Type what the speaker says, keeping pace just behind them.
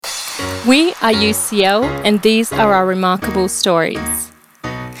We are UCL, and these are our remarkable stories.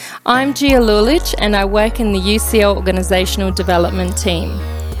 I'm Gia Lulich, and I work in the UCL Organisational Development team.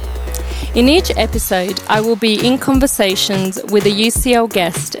 In each episode, I will be in conversations with a UCL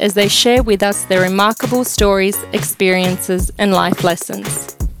guest as they share with us their remarkable stories, experiences, and life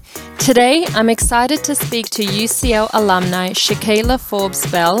lessons. Today, I'm excited to speak to UCL alumni Shakila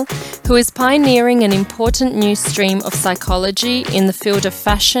Forbes-Bell, who is pioneering an important new stream of psychology in the field of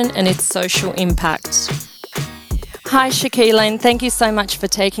fashion and its social impact. Hi, Shakila, and thank you so much for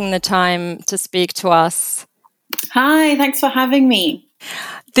taking the time to speak to us. Hi, thanks for having me.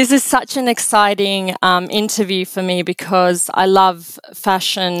 This is such an exciting interview for me because I love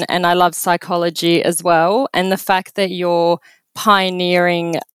fashion and I love psychology as well. And the fact that you're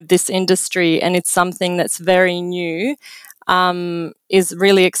pioneering this industry and it's something that's very new is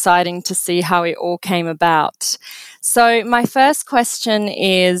really exciting to see how it all came about. So my first question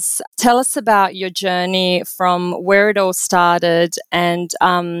is, tell us about your journey from where it all started and,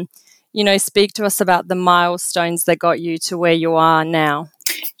 speak to us about the milestones that got you to where you are now.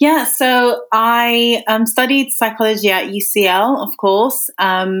 Yeah, so I studied psychology at UCL, of course,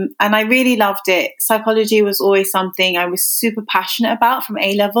 and I really loved it. Psychology was always something I was super passionate about from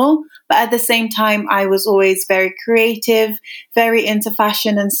A-level, but at the same time, I was always very creative, very into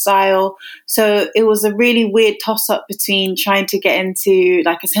fashion and style. So it was a really weird toss-up between trying to get into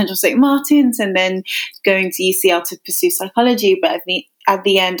like Essential St. Martin's and then going to UCL to pursue psychology. But at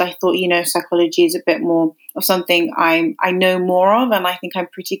the end, I thought, psychology is a bit more of something I know more of and I think I'm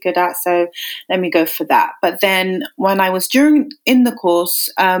pretty good at. So let me go for that. But then when I was in the course,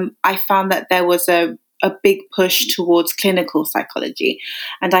 I found that there was a big push towards clinical psychology.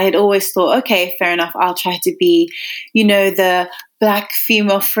 And I had always thought, okay, fair enough, I'll try to be, the Black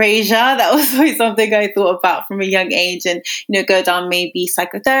female Frasier. That was always something I thought about from a young age and, go down maybe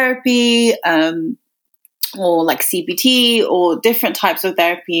psychotherapy, or like CBT or different types of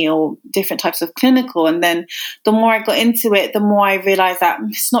therapy or different types of clinical. And then the more I got into it, the more I realized that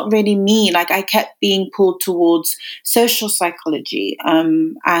it's not really me. Like I kept being pulled towards social psychology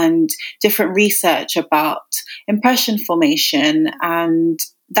and different research about impression formation. And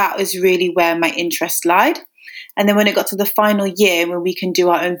that was really where my interest lied. And then when it got to the final year where we can do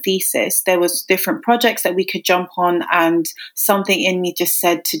our own thesis, there was different projects that we could jump on and something in me just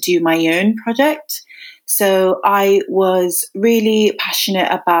said to do my own project. So I was really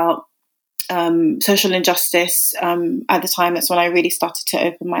passionate about social injustice at the time. That's when I really started to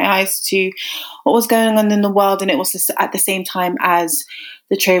open my eyes to what was going on in the world. And it was at the same time as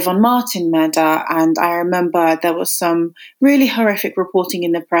the Trayvon Martin murder. And I remember there was some really horrific reporting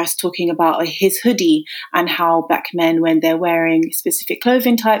in the press talking about his hoodie and how Black men, when they're wearing specific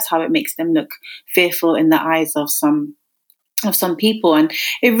clothing types, how it makes them look fearful in the eyes of some people. And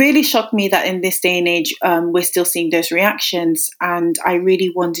it really shocked me that in this day and age, we're still seeing those reactions. And I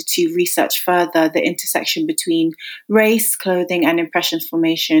really wanted to research further the intersection between race, clothing, and impression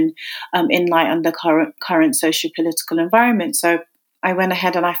formation in light on the current socio-political environment. So I went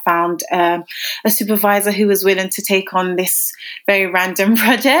ahead and I found a supervisor who was willing to take on this very random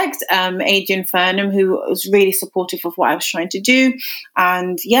project, Adrian Furnham, who was really supportive of what I was trying to do.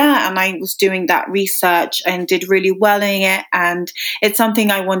 And I was doing that research and did really well in it. And it's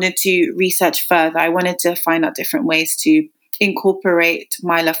something I wanted to research further. I wanted to find out different ways to incorporate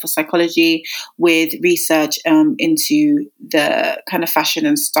my love for psychology with research into the kind of fashion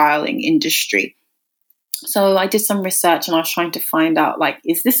and styling industry. So I did some research and I was trying to find out,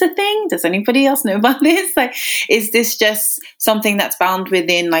 is this a thing? Does anybody else know about this? Is this just something that's bound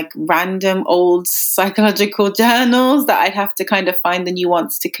within random old psychological journals that I'd have to kind of find the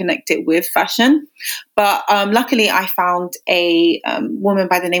nuance to connect it with fashion? But luckily I found a woman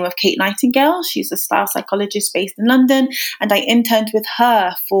by the name of Kate Nightingale. She's a style psychologist based in London. And I interned with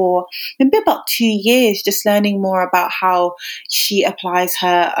her for maybe about 2 years, just learning more about how she applies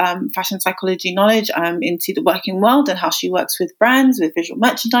her fashion psychology knowledge into the working world and how she works with brands, with visual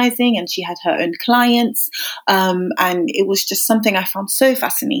merchandising, and she had her own clients. And it was just something I found so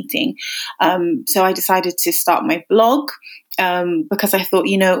fascinating. So I decided to start my blog. Because I thought,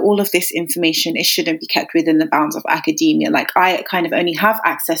 all of this information, it shouldn't be kept within the bounds of academia. I kind of only have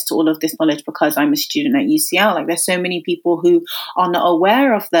access to all of this knowledge because I'm a student at UCL. There's so many people who are not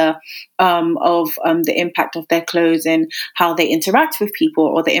aware of the impact of their clothes and how they interact with people,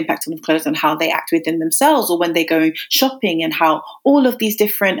 or the impact of clothes and how they act within themselves, or when they go shopping, and how all of these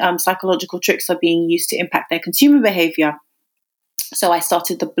different psychological tricks are being used to impact their consumer behavior. So I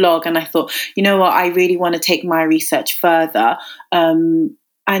started the blog and I thought, I really want to take my research further.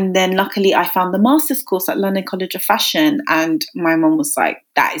 And then luckily I found the master's course at London College of Fashion, and my mom was like,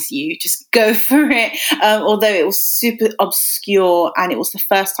 that is you, just go for it. Although it was super obscure and it was the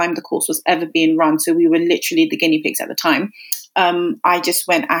first time the course was ever being run. So we were literally the guinea pigs at the time. I just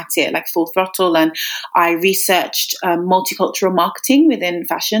went at it like full throttle, and I researched multicultural marketing within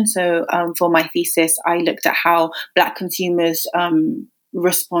fashion. So for my thesis, I looked at how Black consumers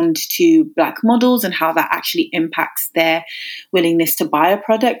respond to Black models and how that actually impacts their willingness to buy a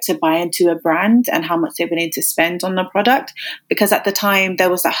product, to buy into a brand, and how much they're willing to spend on the product. Because at the time there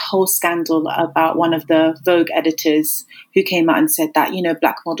was that whole scandal about one of the Vogue editors who came out and said that,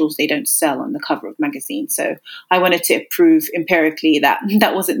 Black models, they don't sell on the cover of magazines. So I wanted to prove empirically that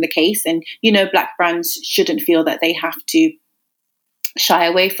that wasn't the case. And, Black brands shouldn't feel that they have to shy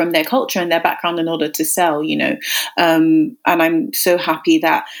away from their culture and their background in order to sell, and I'm so happy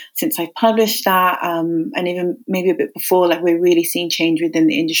that since I published that, and even maybe a bit before, like, we're really seeing change within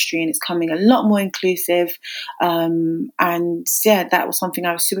the industry, and it's coming a lot more inclusive, and yeah, that was something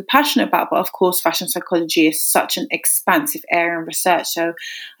I was super passionate about. But of course, fashion psychology is such an expansive area of research, so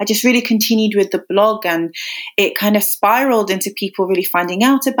I just really continued with the blog, and it kind of spiraled into people really finding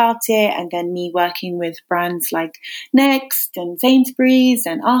out about it, and then me working with brands like Next and Sainsbury's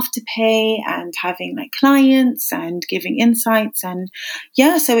and Afterpay, and having like clients and giving insights, and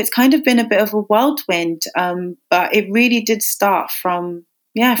yeah, so it's kind of been a bit of a whirlwind, but it really did start from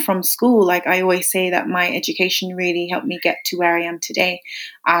school. Like, I always say that my education really helped me get to where I am today,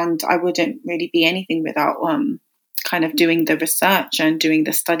 and I wouldn't really be anything without kind of doing the research and doing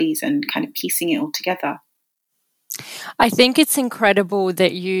the studies and kind of piecing it all together. I think it's incredible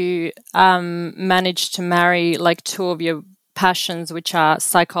that you managed to marry like two of your passions, which are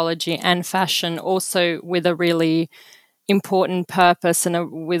psychology and fashion, also with a really important purpose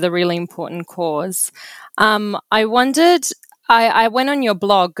and with a really important cause. I wondered, I went on your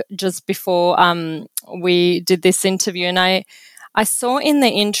blog just before we did this interview, and I saw in the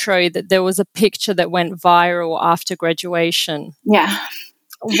intro that there was a picture that went viral after graduation. Yeah.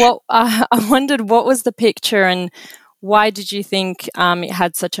 I wondered, what was the picture, and why did you think it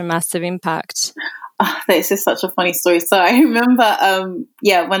had such a massive impact? This is such a funny story. So I remember,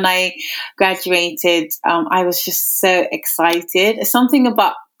 when I graduated, I was just so excited. It's something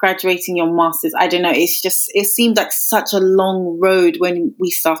about graduating your master's. I don't know. It seemed like such a long road when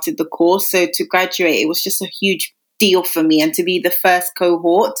we started the course. So to graduate, it was just a huge deal for me, and to be the first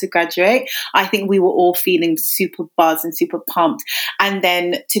cohort to graduate, I think we were all feeling super buzzed and super pumped. And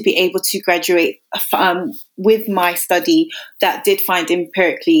then to be able to graduate with my study that did find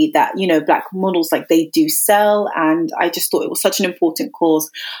empirically that, Black models, like, they do sell, and I just thought it was such an important cause.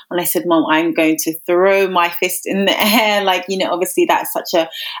 And I said, Mom, I'm going to throw my fist in the air, like, obviously that's such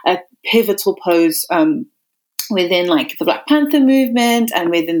a pivotal pose within like the Black Panther movement and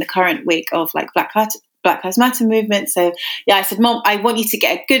within the current wake of like Black Lives Matter movement. So yeah, I said, Mom, I want you to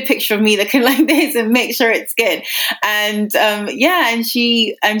get a good picture of me looking like this and make sure it's good. And and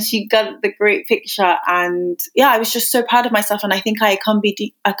she got the great picture. And yeah, I was just so proud of myself. And I think I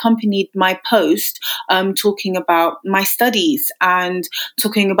accompanied my post talking about my studies and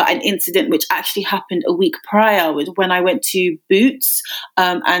talking about an incident which actually happened a week prior, when I went to Boots,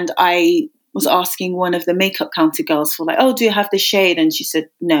 and I was asking one of the makeup counter girls for like, oh, do you have the shade? And she said,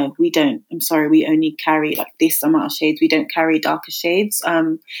 no, we don't. I'm sorry, we only carry like this amount of shades. We don't carry darker shades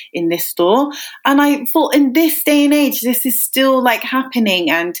in this store. And I thought, in this day and age, this is still like happening.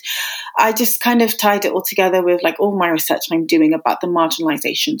 And I just kind of tied it all together with like all my research I'm doing about the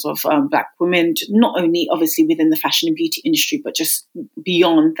marginalizations of Black women, not only obviously within the fashion and beauty industry, but just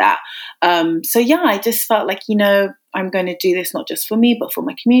beyond that. So yeah, I just felt like, I'm going to do this not just for me, but for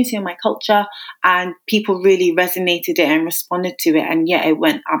my community and my culture. And people really resonated it and responded to it. And yeah, it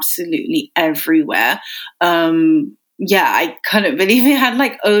went absolutely everywhere. I couldn't believe it had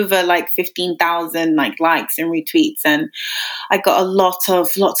like over like 15,000 like likes and retweets, and I got lots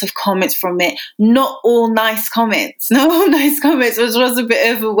of comments from it. Not all nice comments, which was a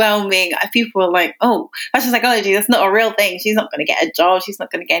bit overwhelming. People were like, "Oh, fashion psychology, that's not a real thing. She's not going to get a job. She's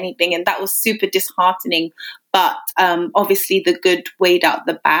not going to get anything," and that was super disheartening. But obviously the good weighed out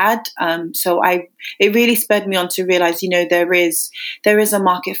the bad. So it really spurred me on to realize, there is a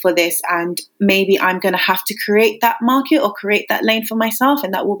market for this, and maybe I'm going to have to create that market or create that lane for myself,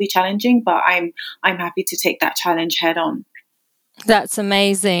 and that will be challenging. But I'm happy to take that challenge head on. That's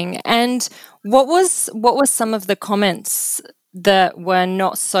amazing. And what was some of the comments that were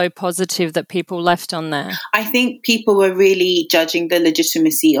not so positive that people left on there? I think people were really judging the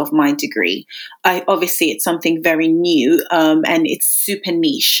legitimacy of my degree. Obviously, it's something very new, and it's super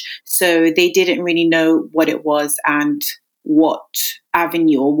niche. So they didn't really know what it was. And what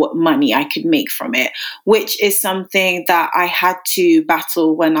avenue or what money I could make from it, which is something that I had to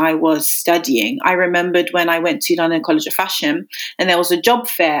battle when I was studying. I remembered when I went to London College of Fashion and there was a job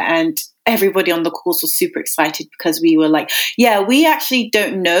fair, and everybody on the course was super excited because we were like, yeah, we actually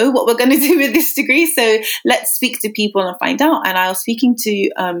don't know what we're going to do with this degree, so let's speak to people and find out. And I was speaking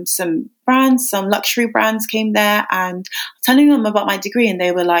to some brands, some luxury brands came there, and telling them about my degree, and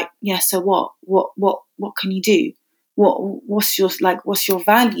they were like, yeah, so what can you do? What's your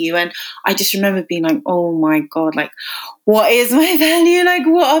value? And I just remember being like, oh my God, like, what is my value? Like,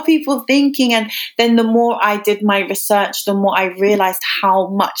 what are people thinking? And then the more I did my research, the more I realized how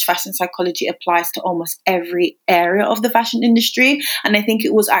much fashion psychology applies to almost every area of the fashion industry. And I think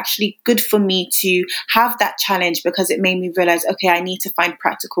it was actually good for me to have that challenge, because it made me realize, okay, I need to find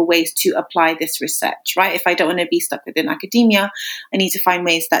practical ways to apply this research, right? If I don't want to be stuck within academia, I need to find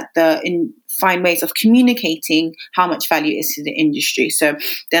ways of communicating how much value is to the industry. So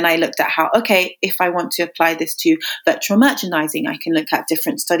then I looked at how, okay, if I want to apply this to virtual merchandising, I can look at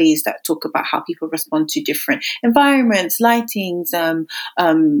different studies that talk about how people respond to different environments, lightings,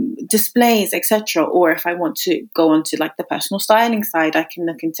 displays, etc. Or if I want to go on to like the personal styling side, I can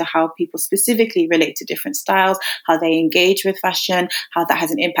look into how people specifically relate to different styles, how they engage with fashion, how that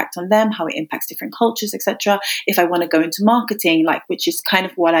has an impact on them, how it impacts different cultures, etc. If I want to go into marketing, like, which is kind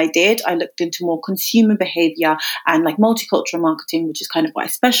of what I did, I looked into more consumer behavior and like multicultural marketing, which is kind of what I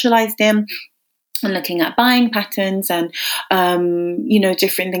specialized in, and looking at buying patterns and,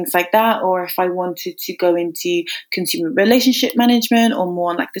 different things like that. Or if I wanted to go into consumer relationship management or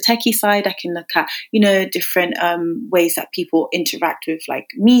more on like the techie side, I can look at, different ways that people interact with like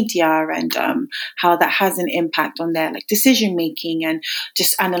media and how that has an impact on their like decision making, and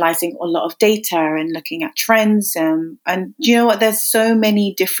just analyzing a lot of data and looking at trends. And you know what, there's so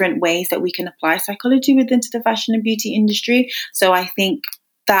many different ways that we can apply psychology within the fashion and beauty industry. So I think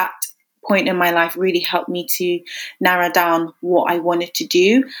that point in my life really helped me to narrow down what I wanted to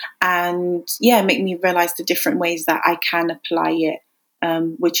do, and make me realize the different ways that I can apply it,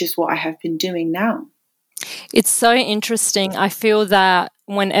 which is what I have been doing now. It's so interesting. I feel that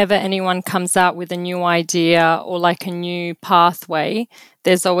whenever anyone comes out with a new idea or like a new pathway,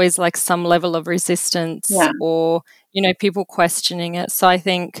 there's always like some level of resistance or, people questioning it. So I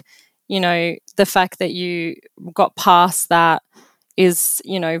think, the fact that you got past that is,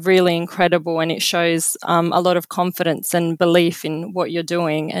 really incredible, and it shows a lot of confidence and belief in what you're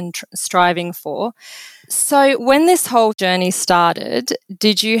doing and striving for. So when this whole journey started,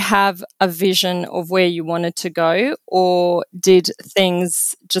 did you have a vision of where you wanted to go, or did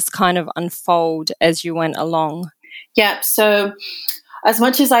things just kind of unfold as you went along? Yeah, so as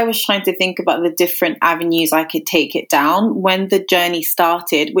much as I was trying to think about the different avenues I could take it down, when the journey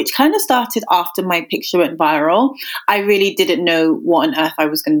started, which kind of started after my picture went viral, I really didn't know what on earth I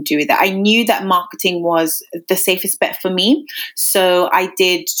was going to do with it. I knew that marketing was the safest bet for me. So I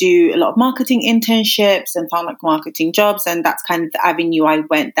did do a lot of marketing internships and found like marketing jobs, and that's kind of the avenue I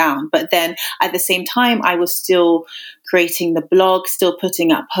went down. But then at the same time, I was still creating the blog, still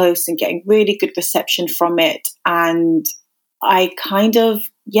putting out posts and getting really good reception from it. And I kind of,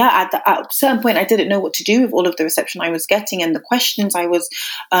 at a certain point, I didn't know what to do with all of the reception I was getting and the questions I was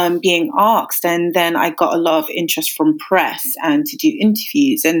being asked. And then I got a lot of interest from press and to do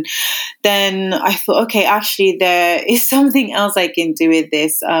interviews. And then I thought, okay, actually, there is something else I can do with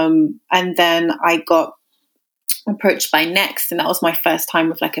this. And then I got approached by Next, and that was my first time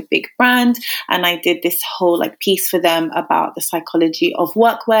with like a big brand, and I did this whole like piece for them about the psychology of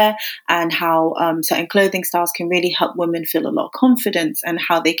workwear and how certain clothing styles can really help women feel a lot of confidence, and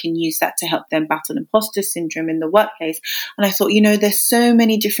how they can use that to help them battle imposter syndrome in the workplace. And I thought, there's so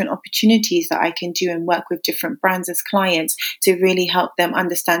many different opportunities that I can do and work with different brands as clients to really help them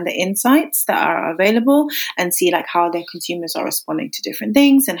understand the insights that are available and see like how their consumers are responding to different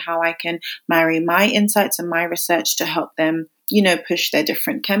things, and how I can marry my insights and my research to help them, push their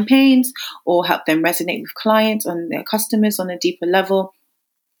different campaigns or help them resonate with clients and their customers on a deeper level.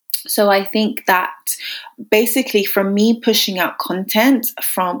 So I think that basically from me pushing out content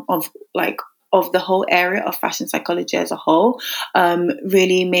of the whole area of fashion psychology as a whole,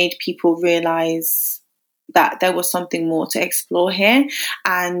 really made people realize that there was something more to explore here.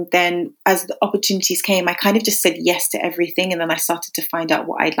 And then as the opportunities came, I kind of just said yes to everything. And then I started to find out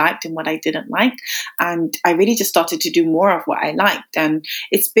what I liked and what I didn't like. And I really just started to do more of what I liked. And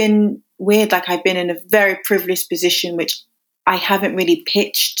it's been weird. Like, I've been in a very privileged position, which I haven't really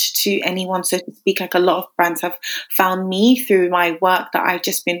pitched to anyone, so to speak. Like, a lot of brands have found me through my work that I've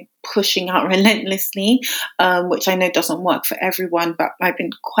just been pushing out relentlessly, which I know doesn't work for everyone, but I've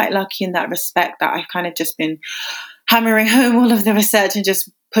been quite lucky in that respect, that I've kind of just been hammering home all of the research and just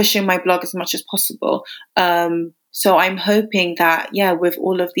pushing my blog as much as possible. So I'm hoping that, with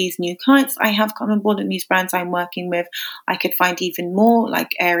all of these new clients I have come on board and these brands I'm working with, I could find even more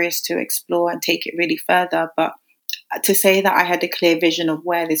like areas to explore and take it really further. But to say that I had a clear vision of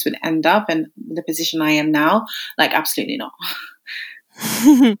where this would end up and the position I am now, like absolutely not.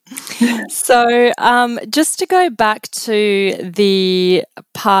 So just to go back to the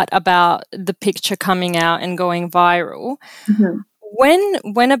part about the picture coming out and going viral,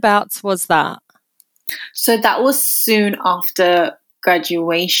 whenabouts was that? So that was soon after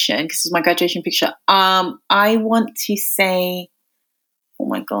graduation, because it's my graduation picture. I want to say, oh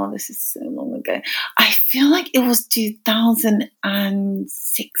my God, this is so long ago. I feel like it was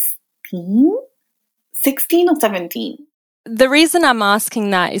 2016 or 17. The reason I'm asking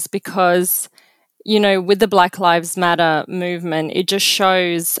that is because, you know, with the Black Lives Matter movement, it just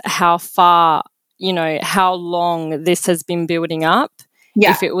shows how far, you know, how long this has been building up.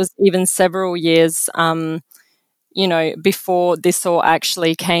 Yeah. If it was even several years, you know, before this all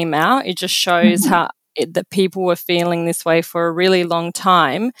actually came out, it just shows how that people were feeling this way for a really long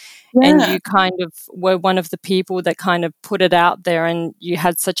time. Yeah. And you kind of were one of the people that kind of put it out there, and you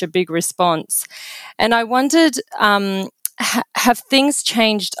had such a big response. And I wondered, have things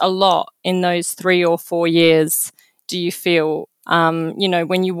changed a lot in those 3 or 4 years, do you feel? You know,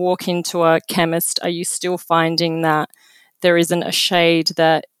 when you walk into a chemist, are you still finding that there isn't a shade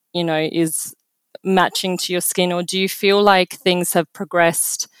that, you know, is matching to your skin, or do you feel like things have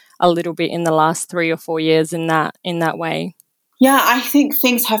progressed a little bit in the last 3 or 4 years in that way? Yeah, I think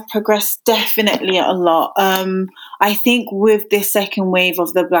things have progressed definitely a lot. I think with this second wave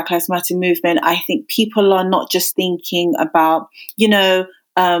of the Black Lives Matter movement, I think people are not just thinking about, you know,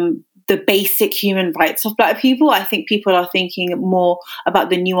 the basic human rights of Black people. I think people are thinking more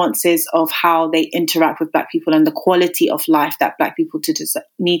about the nuances of how they interact with Black people and the quality of life that Black people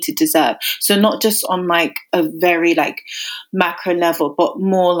need to deserve. So not just on like a very like macro level, but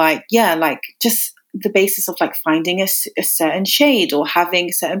more like, like just the basis of like finding a certain shade or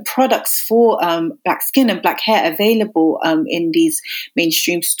having certain products for Black skin and Black hair available in these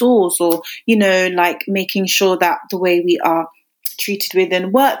mainstream stores, or, you know, like making sure that the way we are treated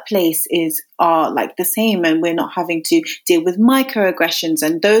within workplace are like the same, and we're not having to deal with microaggressions,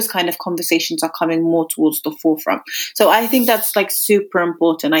 and those kind of conversations are coming more towards the forefront. So I think that's like super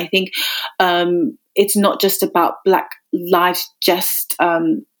important. I think it's not just about Black lives just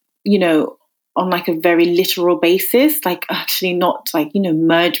you know, on like a very literal basis, like actually not like, you know,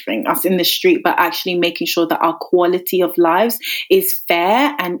 murdering us in the street, but actually making sure that our quality of lives is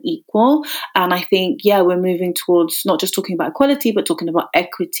fair and equal. And I think, we're moving towards not just talking about equality, but talking about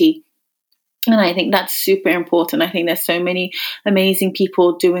equity. And I think that's super important. I think there's so many amazing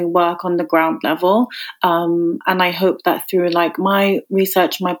people doing work on the ground level. And I hope that through like my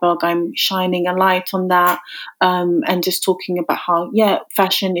research, my blog, I'm shining a light on that, and just talking about how,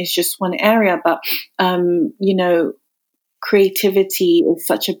 fashion is just one area, but, you know, creativity is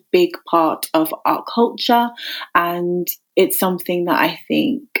such a big part of our culture, and it's something that I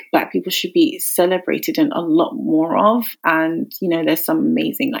think Black people should be celebrated in a lot more of. And, you know, there's some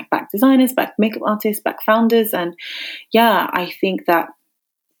amazing like Black designers, Black makeup artists, Black founders. And I think that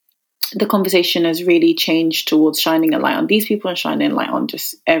the conversation has really changed towards shining a light on these people and shining a light on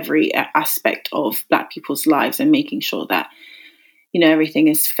just every aspect of Black people's lives, and making sure that, you know, everything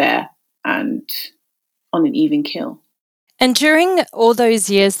is fair and on an even keel. And during all those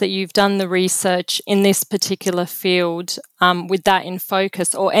years that you've done the research in this particular field, with that in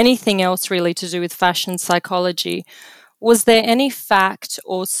focus, or anything else really to do with fashion psychology, was there any fact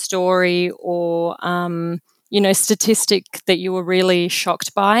or story or, you know, statistic that you were really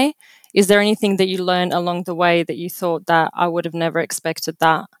shocked by? Is there anything that you learned along the way that you thought that I would have never expected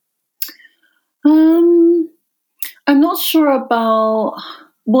that? I'm not sure about...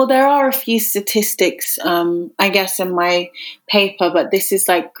 Well, there are a few statistics, I guess, in my paper, but this is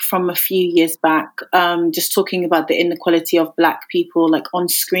like from a few years back, just talking about the inequality of Black people like on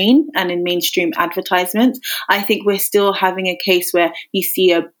screen and in mainstream advertisements. I think we're still having a case where you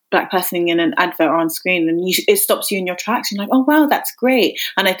see a Black person in an advert on screen and it stops you in your tracks. You're like, oh, wow, that's great.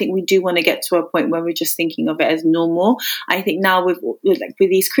 And I think we do want to get to a point where we're just thinking of it as normal. I think now with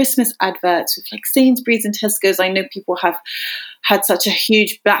these Christmas adverts, with like Sainsbury's and Tesco's, I know people have had such a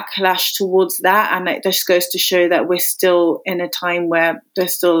huge backlash towards that, and it just goes to show that we're still in a time where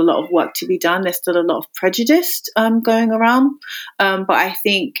there's still a lot of work to be done. There's still a lot of prejudice going around, but I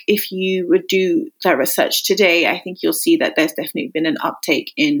think if you would do that research today, I think you'll see that there's definitely been an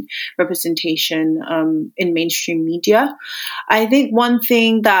uptake in representation in mainstream media. I think one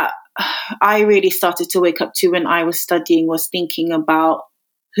thing that I really started to wake up to when I was studying was thinking about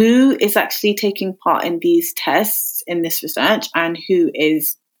who is actually taking part in these tests, in this research, and who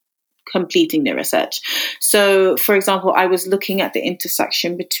is completing the research. So, for example, I was looking at the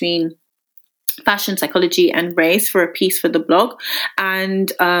intersection between fashion psychology and race for a piece for the blog,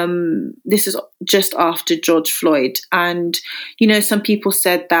 and this is just after George Floyd. And some people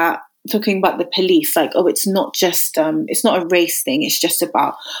said that, talking about the police, like, oh, it's not a race thing, it's just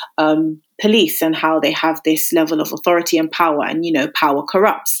about police and how they have this level of authority and power, and power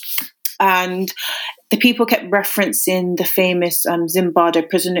corrupts. And the people kept referencing the famous Zimbardo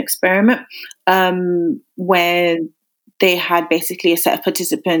prison experiment, where they had basically a set of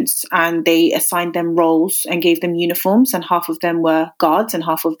participants and they assigned them roles and gave them uniforms, and half of them were guards and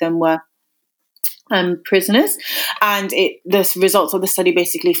half of them were prisoners. And the results of the study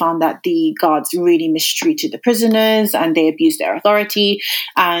basically found that the guards really mistreated the prisoners and they abused their authority.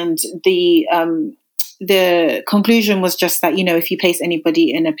 And the conclusion was just that, if you place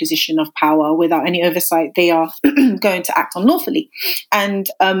anybody in a position of power without any oversight, they are going to act unlawfully. And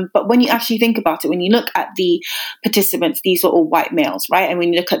but when you actually think about it, when you look at the participants, these are all white males, right? And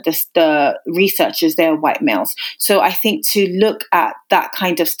when you look at the researchers, they're white males. So I think to look at that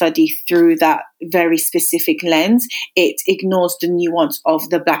kind of study through that very specific lens, it ignores the nuance of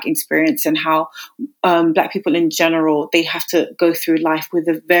the Black experience and how Black people in general, they have to go through life with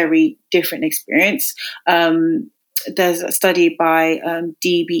a very different experience. There's a study by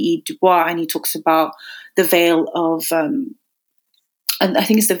D.B.E. Du Bois, and he talks about the veil of, and I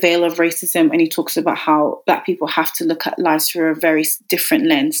think it's the veil of racism, and he talks about how Black people have to look at lives through a very different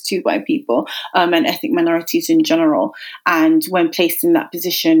lens to white people, and ethnic minorities in general. And when placed in that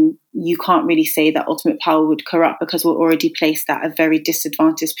position, you can't really say that ultimate power would corrupt, because we're already placed at a very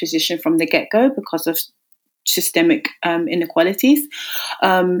disadvantaged position from the get-go because of systemic inequalities.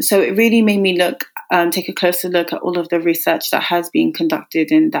 So it really made me take a closer look at all of the research that has been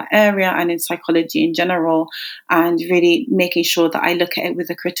conducted in that area and in psychology in general, and really making sure that I look at it with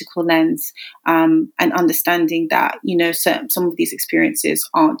a critical lens, and understanding that, some of these experiences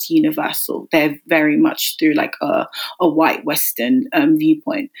aren't universal. They're very much through like a white Western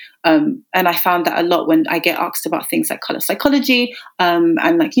viewpoint. And I found that a lot when I get asked about things like color psychology, and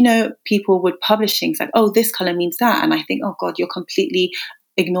people would publish things like, oh, this color means that. And I think, oh God, you're completely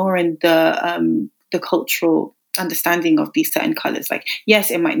ignoring the cultural understanding of these certain colors. Like,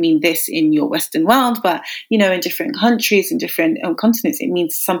 yes, it might mean this in your Western world, but in different countries and different continents, it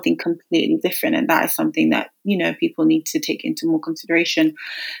means something completely different. And that is something that people need to take into more consideration.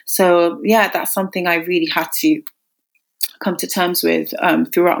 So yeah, that's something I really had to come to terms with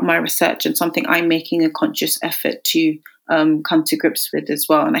throughout my research, and something I'm making a conscious effort to come to grips with as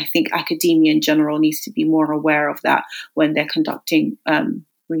well. And I think academia in general needs to be more aware of that when they're conducting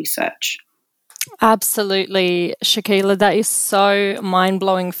research. Absolutely, Shakila. That is so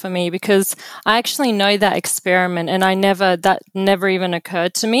mind-blowing for me, because I actually know that experiment and that never even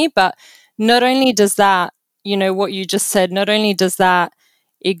occurred to me. But not only does that, what you just said, not only does that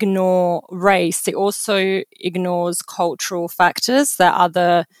ignore race, it also ignores cultural factors that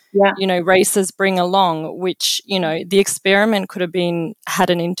other races bring along, which the experiment could have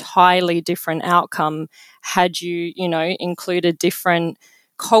had an entirely different outcome had you included different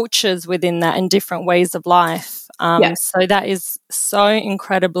cultures within that and different ways of life. So that is so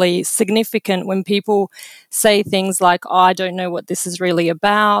incredibly significant when people say things like, oh, I don't know what this is really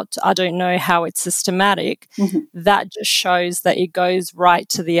about, I don't know how it's systematic. That just shows that it goes right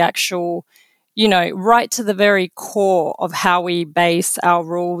to the actual, right to the very core of how we base our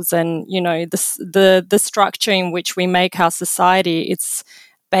rules and, the structure in which we make our society. It's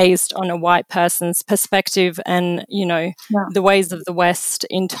based on a white person's perspective and, the ways of the West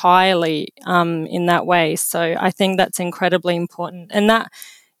entirely in that way. So I think that's incredibly important. And that,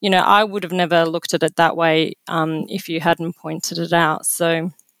 I would have never looked at it that way if you hadn't pointed it out.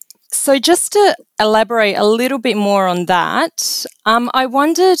 So just to elaborate a little bit more on that, I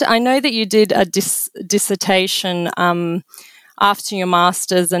wondered, I know that you did a dissertation after your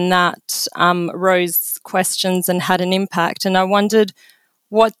master's, and that rose questions and had an impact. And I wondered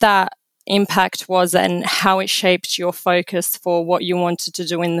what that impact was and how it shaped your focus for what you wanted to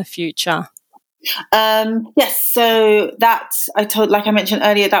do in the future. Yes, so like I mentioned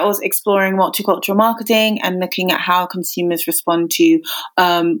earlier, that was exploring multicultural marketing and looking at how consumers respond to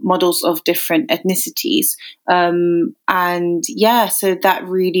models of different ethnicities. So that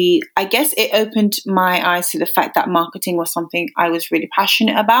really, I guess it opened my eyes to the fact that marketing was something I was really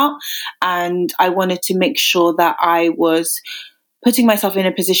passionate about, and I wanted to make sure that I was putting myself in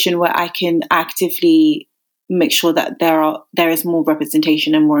a position where I can actively make sure that there is more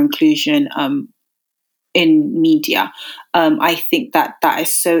representation and more inclusion in media. I think that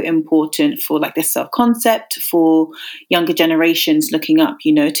is so important for like the self-concept for younger generations looking up,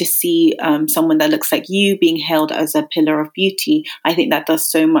 to see someone that looks like you being held as a pillar of beauty. I think that does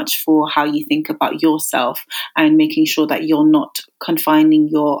so much for how you think about yourself and making sure that you're not confining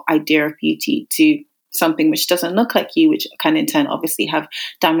your idea of beauty to something which doesn't look like you, which can in turn obviously have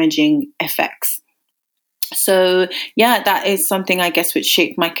damaging effects. So yeah, that is something I guess which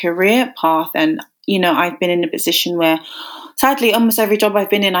shaped my career path. And I've been in a position where sadly almost every job I've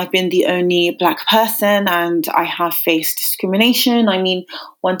been in, I've been the only Black person, and I have faced discrimination. I mean,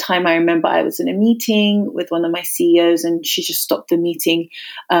 one time I remember I was in a meeting with one of my CEOs, and she just stopped the meeting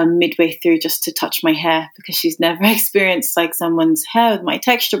midway through just to touch my hair, because she's never experienced like someone's hair with my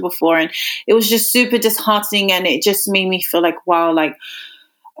texture before. And it was just super disheartening, and it just made me feel like, wow, like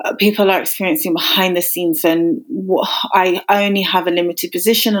people are experiencing behind the scenes, and I only have a limited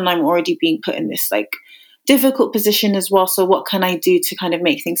position, and I'm already being put in this like difficult position as well. So what can I do to kind of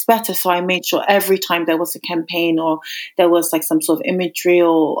make things better? So I made sure every time there was a campaign or there was like some sort of imagery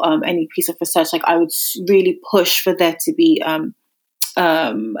or any piece of research, like I would really push for there to be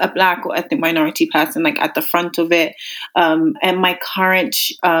a Black or ethnic minority person like at the front of it. And my current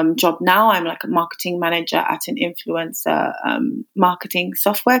job now, I'm like a marketing manager at an influencer marketing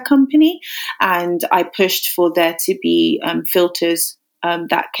software company, and I pushed for there to be filters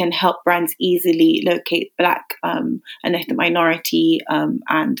that can help brands easily locate Black and ethnic minority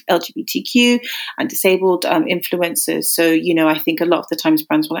and LGBTQ and disabled influencers. So, I think a lot of the times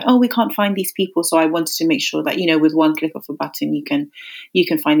brands were like, oh, we can't find these people. So I wanted to make sure that, with one click of a button, you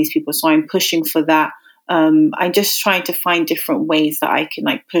can find these people. So I'm pushing for that. I'm just trying to find different ways that I can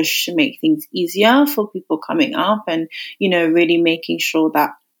like push to make things easier for people coming up, and, really making sure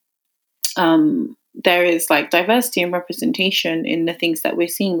that there is like diversity and representation in the things that we're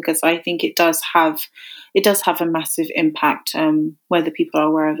seeing, because I think it does have a massive impact, whether people are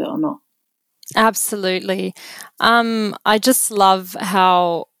aware of it or not. Absolutely. I just love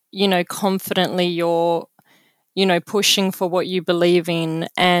how, confidently you're, pushing for what you believe in,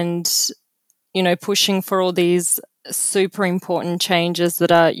 and, pushing for all these super important changes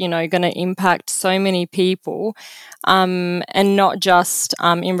that are, going to impact so many people, and not just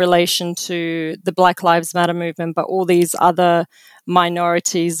in relation to the Black Lives Matter movement, but all these other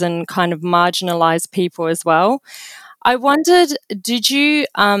minorities and kind of marginalized people as well. I wondered, did you,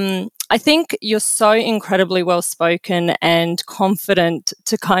 I think you're so incredibly well spoken and confident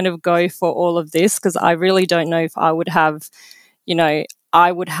to kind of go for all of this, because I really don't know if I would have, I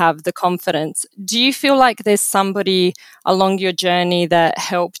would have the confidence. Do you feel like there's somebody along your journey that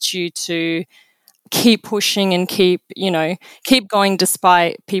helped you to keep pushing and keep going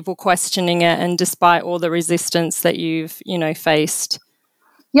despite people questioning it and despite all the resistance that you've, faced?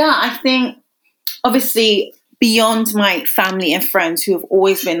 Yeah, I think obviously beyond my family and friends who have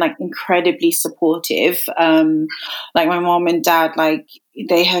always been like incredibly supportive, like my mom and dad, like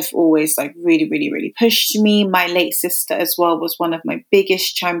they have always like really, really, really pushed me. My late sister as well was one of my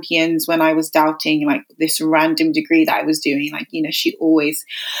biggest champions when I was doubting like this random degree that I was doing. Like, she always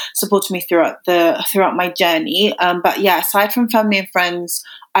supported me throughout my journey. But yeah, aside from family and friends,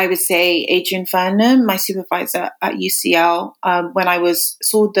 I would say Adrian Vernon, my supervisor at UCL, when I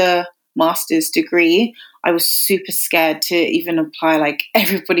saw the master's degree, I was super scared to even apply. Like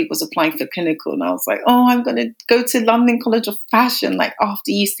everybody was applying for clinical, and I was like, oh, I'm going to go to London College of Fashion like after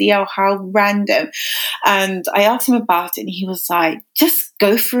UCL, how random. And I asked him about it, and he was like, just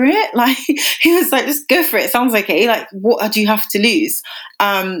go for it. Like he was like, just go for it. Sounds okay. Like what do you have to lose?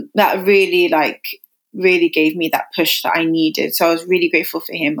 That really gave me that push that I needed. So I was really grateful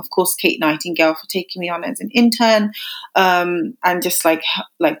for him. Of course, Kate Nightingale for taking me on as an intern, and just like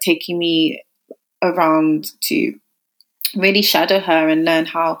taking me around to really shadow her and learn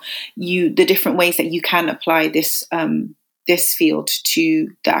how the different ways that you can apply this field to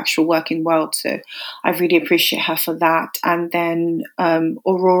the actual working world. So I really appreciate her for that. And then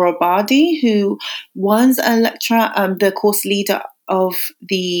Aurora Bardi, who was a lecturer, the course leader of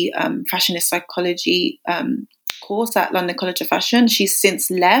the fashionist psychology course at London College of Fashion. She's since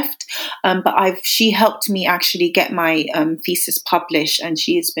left, but she helped me actually get my thesis published, and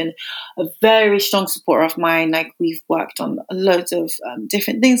she has been a very strong supporter of mine. Like we've worked on loads of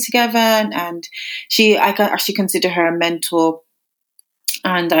different things together, and I can actually consider her a mentor.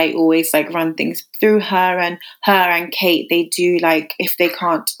 And I always like run things through her and Kate. They do like if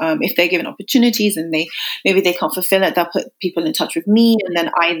they're given opportunities and maybe they can't fulfill it, they'll put people in touch with me and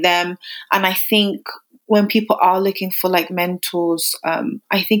then I them. And I think when people are looking for like mentors,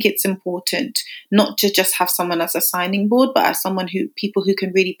 I think it's important not to just have someone as a signing board, but as people who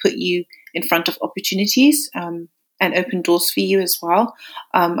can really put you in front of opportunities and open doors for you as well.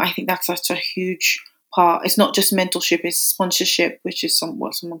 I think that's such a huge part. It's not just mentorship; it's sponsorship, which is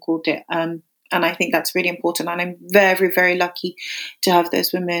what someone called it. And I think that's really important. And I'm very, very lucky to have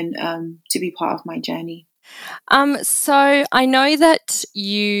those women to be part of my journey. So I know that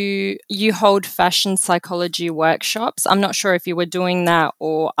you hold fashion psychology workshops. I'm not sure if you were doing that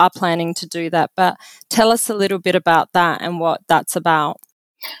or are planning to do that, but tell us a little bit about that and what that's about.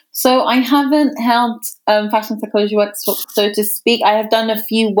 So I haven't held fashion psychology workshops, so to speak. I have done a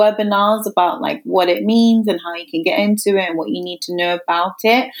few webinars about like what it means and how you can get into it and what you need to know about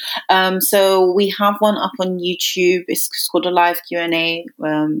it. So we have one up on YouTube. It's called a live Q&A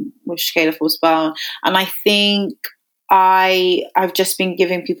with Shkayla Forsbell. And I think I've just been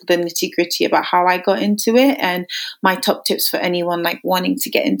giving people the nitty-gritty about how I got into it and my top tips for anyone like wanting to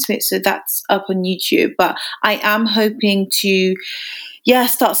get into it. So that's up on YouTube. But I am hoping to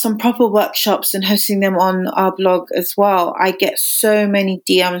start some proper workshops and hosting them on our blog as well. I get so many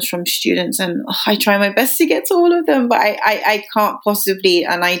DMs from students and I try my best to get to all of them, but I can't possibly.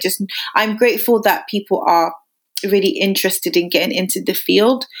 And I'm grateful that people are really interested in getting into the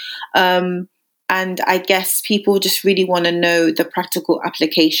field. And I guess people just really want to know the practical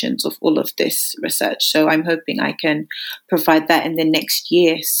applications of all of this research. So I'm hoping I can provide that in the next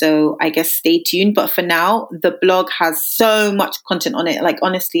year. So I guess stay tuned. But for now, the blog has so much content on it. Like,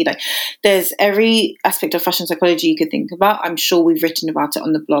 honestly, like there's every aspect of fashion psychology you could think about. I'm sure we've written about it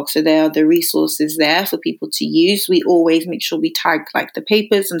on the blog. So there are the resources there for people to use. We always make sure we tag like the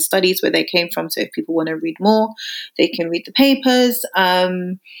papers and studies where they came from. So if people want to read more, they can read the papers.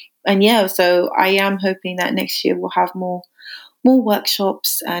 So I am hoping that next year we'll have more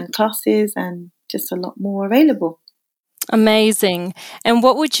workshops and classes and just a lot more available. Amazing. And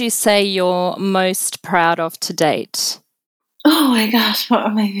what would you say you're most proud of to date? Oh my gosh, what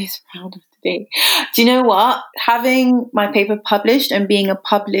am I most proud of today? Do you know what? Having my paper published and being a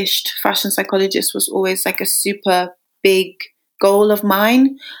published fashion psychologist was always like a super big goal of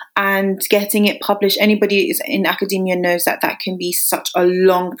mine, and getting it published, anybody who is in academia knows that can be such a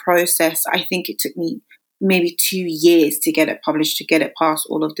long process. I think it took me maybe 2 years to get it published, to get it past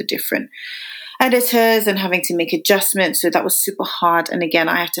all of the different editors and having to make adjustments. So that was super hard. And again,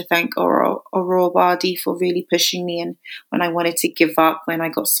 I have to thank Aurora Bardi for really pushing me. And when I wanted to give up, when I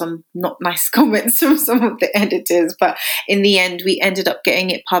got some not nice comments from some of the editors, but in the end, we ended up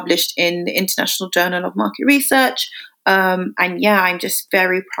getting it published in the International Journal of Market Research. I'm just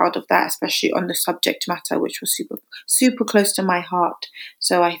very proud of that, especially on the subject matter, which was super, super close to my heart.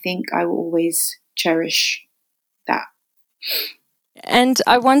 So I think I will always cherish that. And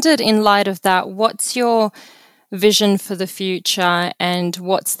I wondered, in light of that, what's your vision for the future and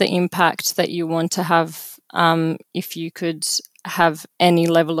what's the impact that you want to have, if you could have any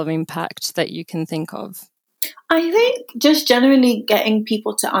level of impact that you can think of? I think just generally getting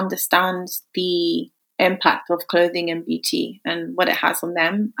people to understand the impact of clothing and beauty and what it has on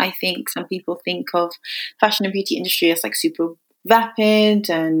them. I think some people think of fashion and beauty industry as like super vapid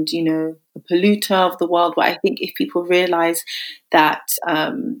and, a polluter of the world. But I think if people realize that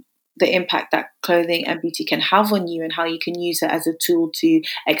the impact that clothing and beauty can have on you and how you can use it as a tool to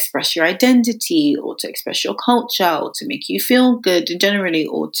express your identity or to express your culture or to make you feel good generally,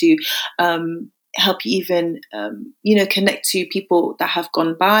 or to help you even, connect to people that have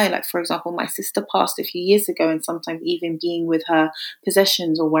gone by. Like, for example, my sister passed a few years ago, and sometimes even being with her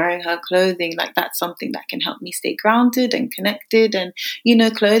possessions or wearing her clothing, like that's something that can help me stay grounded and connected. And,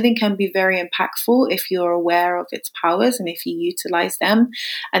 clothing can be very impactful if you're aware of its powers and if you utilize them.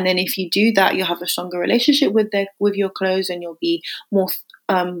 And then if you do that, you'll have a stronger relationship with your clothes, and you'll be more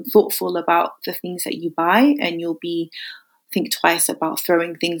thoughtful about the things that you buy, and you'll think twice about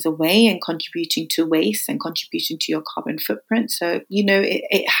throwing things away and contributing to waste and contributing to your carbon footprint. So,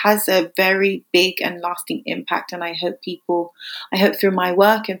 it has a very big and lasting impact. And I hope through my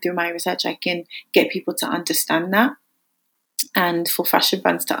work and through my research, I can get people to understand that. And for fashion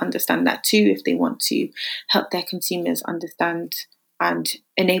brands to understand that too, if they want to help their consumers understand and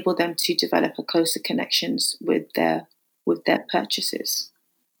enable them to develop a closer connections with their purchases.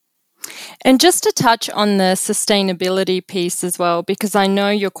 And just to touch on the sustainability piece as well, because I know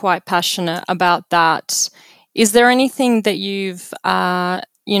you're quite passionate about that. Is there anything that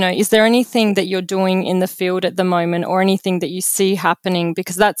is there anything that you're doing in the field at the moment, or anything that you see happening?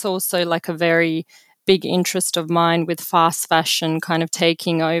 Because that's also like a very big interest of mine, with fast fashion kind of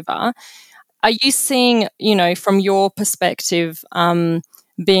taking over. Are you seeing, from your perspective,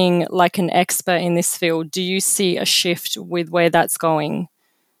 being like an expert in this field, do you see a shift with where that's going?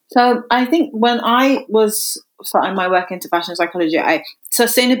 So I think when I was starting my work into fashion psychology,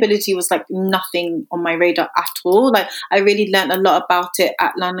 sustainability was like nothing on my radar at all. Like I really learned a lot about it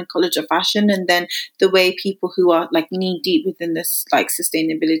at London College of Fashion, and then the way people who are like knee deep within this like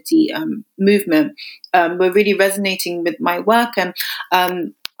sustainability movement were really resonating with my work. And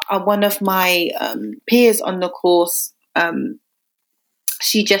one of my peers on the course,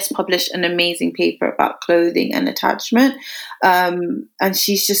 she just published an amazing paper about clothing and attachment. And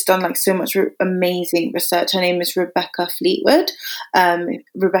she's just done like so much amazing research. Her name is Rebecca Fleetwood,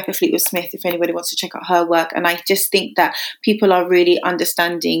 Rebecca Fleetwood Smith, if anybody wants to check out her work. And I just think that people are really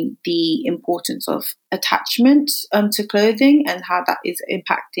understanding the importance of attachment to clothing and how that is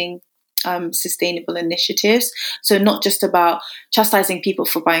impacting sustainable initiatives. So not just about chastising people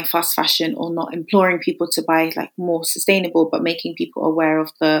for buying fast fashion or not imploring people to buy like more sustainable, but making people aware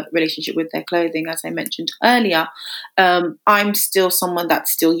of the relationship with their clothing. As I mentioned earlier, I'm still someone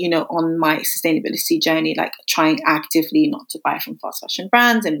that's still, on my sustainability journey, like trying actively not to buy from fast fashion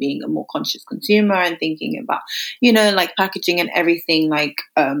brands and being a more conscious consumer and thinking about, like packaging and everything, like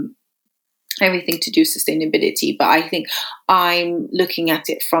everything to do sustainability. But I think I'm looking at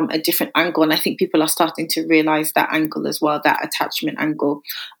it from a different angle, and I think people are starting to realize that angle as well, that attachment angle.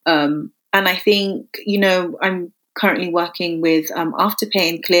 And I think, I'm currently working with Afterpay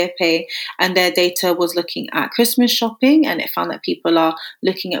and ClearPay, and their data was looking at Christmas shopping, and it found that people are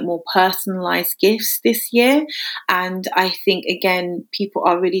looking at more personalized gifts this year. And I think, again, people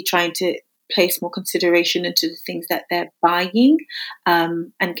are really trying to place more consideration into the things that they're buying.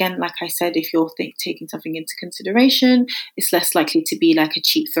 And again, like I said, if you're taking something into consideration, it's less likely to be like a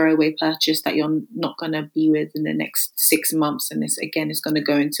cheap throwaway purchase that you're not going to be with in the next 6 months. And it's going to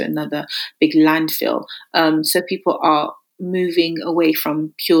go into another big landfill. So people are moving away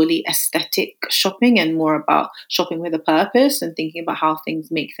from purely aesthetic shopping and more about shopping with a purpose and thinking about how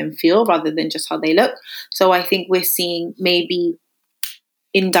things make them feel rather than just how they look. So I think we're seeing maybe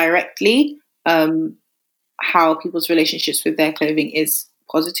indirectly how people's relationships with their clothing is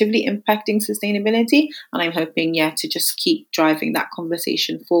positively impacting sustainability. And I'm hoping, to just keep driving that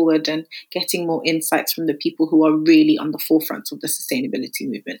conversation forward and getting more insights from the people who are really on the forefront of the sustainability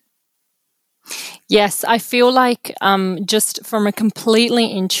movement. Yes, I feel like just from a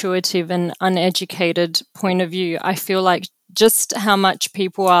completely intuitive and uneducated point of view, I feel like just how much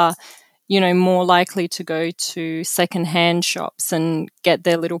people are more likely to go to secondhand shops and get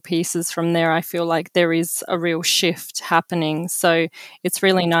their little pieces from there. I feel like there is a real shift happening. So it's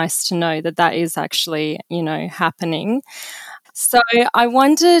really nice to know that is actually, happening. So I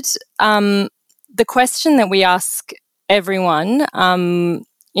wondered, the question that we ask everyone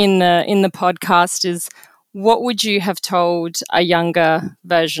in the podcast is, what would you have told a younger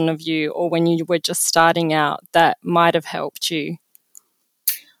version of you, or when you were just starting out, that might have helped you?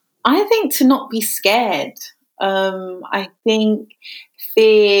 I think to not be scared. I think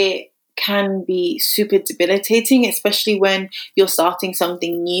fear can be super debilitating, especially when you're starting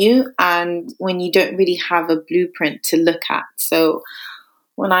something new and when you don't really have a blueprint to look at. So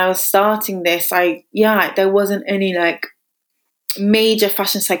when I was starting this, there wasn't any like major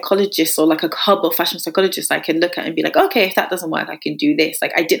fashion psychologists or like a hub of fashion psychologists I could look at and be like, okay, if that doesn't work, I can do this.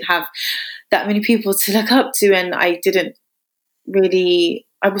 Like I didn't have that many people to look up to, and I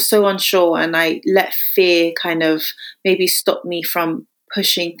was so unsure, and I let fear kind of maybe stop me from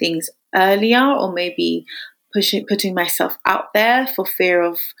pushing things earlier, or maybe putting myself out there for fear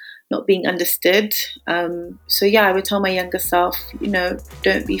of not being understood. So I would tell my younger self,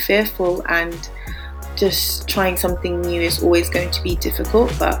 don't be fearful, and just trying something new is always going to be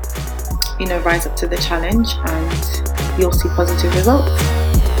difficult, but rise up to the challenge and you'll see positive results.